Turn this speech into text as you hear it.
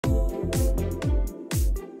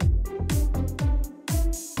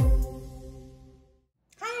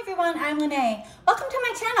I'm Lene. Welcome to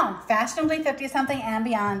my channel, Fashionably 50-something and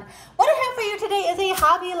beyond. What I have for you today is a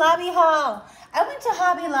Hobby Lobby haul. I went to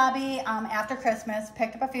Hobby Lobby after Christmas,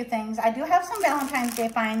 picked up a few things. I do have some Valentine's Day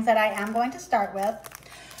finds that I am going to start with.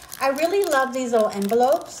 I really love these little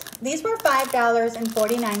envelopes. These were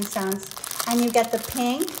 $5.49, and you get the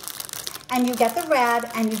pink, and you get the red,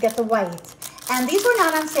 and you get the white. And these were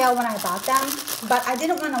not on sale when I bought them, but I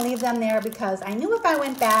didn't want to leave them there because I knew if I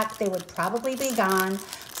went back, they would probably be gone.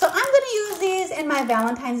 So I'm going to use these in my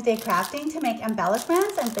Valentine's Day crafting to make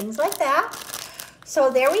embellishments and things like that. So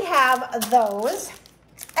there we have those.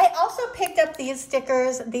 I also picked up these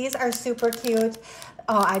stickers. These are super cute.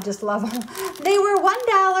 Oh, I just love them. They were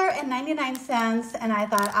 $1.99, and I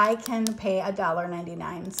thought I can pay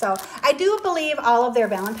 $1.99. So I do believe all of their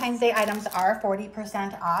Valentine's Day items are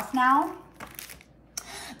 40% off now.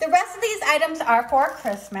 The rest of these items are for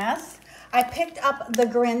Christmas. I picked up the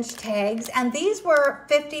Grinch tags, and these were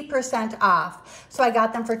 50% off. So I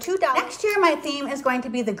got them for $2. Next year, my theme is going to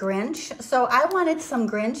be the Grinch. So I wanted some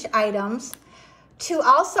Grinch items to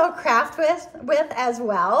also craft with as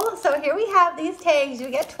well. So here we have these tags. You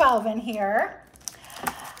get 12 in here.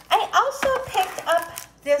 I also picked up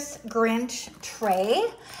this Grinch tray,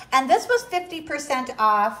 and this was 50%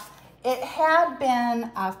 off. It had been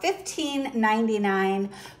 $15.99,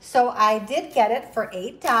 so I did get it for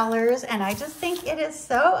 $8, and I just think it is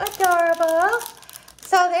so adorable.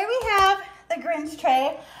 So there we have the Grinch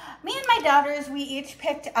tray. Me and my daughters, we each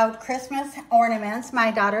picked out Christmas ornaments. My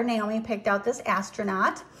daughter Naomi picked out this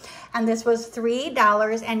astronaut, and this was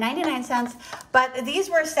 $3.99, but these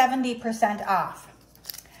were 70% off.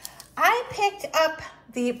 I picked up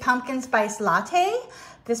the pumpkin spice latte.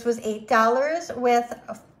 This was $8 with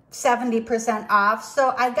 70% off.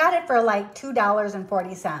 So I got it for like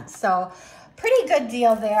 $2.40. So pretty good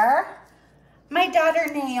deal there. My daughter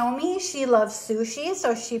Naomi, she loves sushi,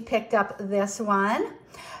 so she picked up this one.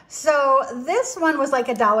 So this one was like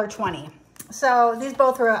 $1.20. So these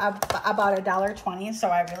both were about $1.20, so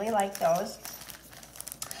I really like those.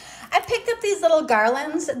 I picked up these little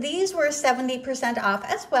garlands. These were 70% off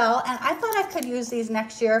as well, and I thought I could use these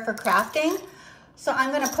next year for crafting. So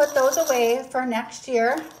I'm gonna put those away for next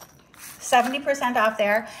year. 70% off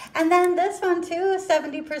there. And then this one too,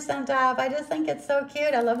 70% off. I just think it's so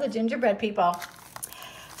cute. I love the gingerbread people.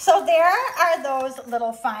 So there are those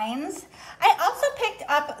little finds. I also picked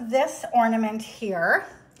up this ornament here,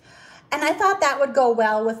 and I thought that would go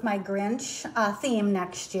well with my Grinch theme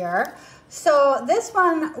next year. So this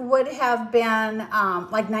one would have been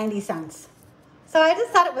like 90 cents. So I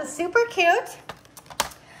just thought it was super cute.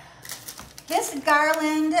 This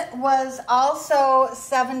garland was also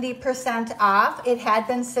 70% off. It had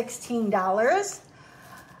been $16.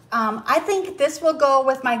 I think this will go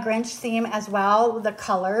with my Grinch theme as well, the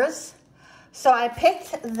colors. So I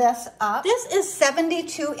picked this up. This is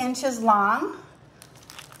 72 inches long.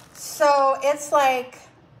 So it's like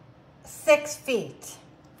 6 feet.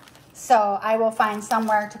 So I will find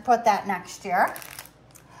somewhere to put that next year.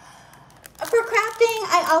 For crafting,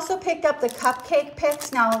 I also picked up the cupcake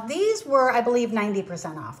picks. Now, these were, I believe,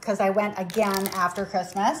 90% off because I went again after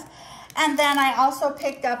Christmas. And then I also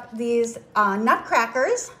picked up these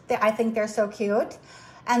nutcrackers. I think they're so cute.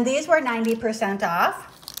 And these were 90% off.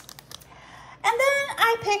 And then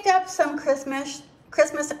I picked up some Christmas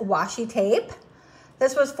washi tape.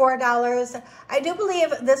 This was $4. I do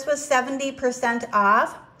believe this was 70%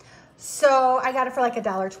 off. So I got it for like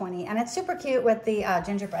 $1.20. And it's super cute with the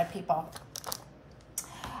gingerbread people.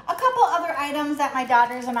 A couple other items that my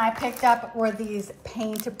daughters and I picked up were these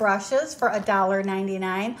paint brushes for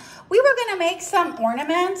 $1.99. We were going to make some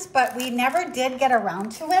ornaments, but we never did get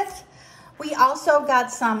around to it. We also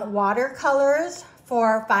got some watercolors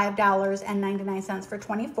for $5.99 for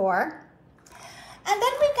 24. And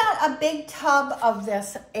then we got a big tub of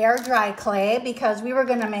this air dry clay because we were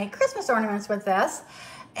going to make Christmas ornaments with this.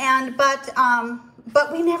 But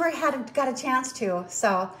we never got a chance to.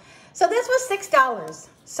 So this was $6.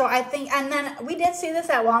 So I think, and then we did see this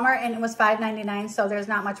at Walmart, and it was $5.99, so there's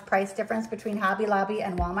not much price difference between Hobby Lobby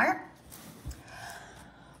and Walmart.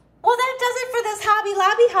 Well, that does it for this Hobby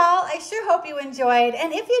Lobby haul. I sure hope you enjoyed,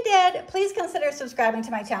 and if you did, please consider subscribing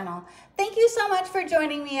to my channel. Thank you so much for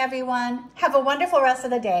joining me, everyone. Have a wonderful rest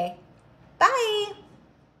of the day. Bye.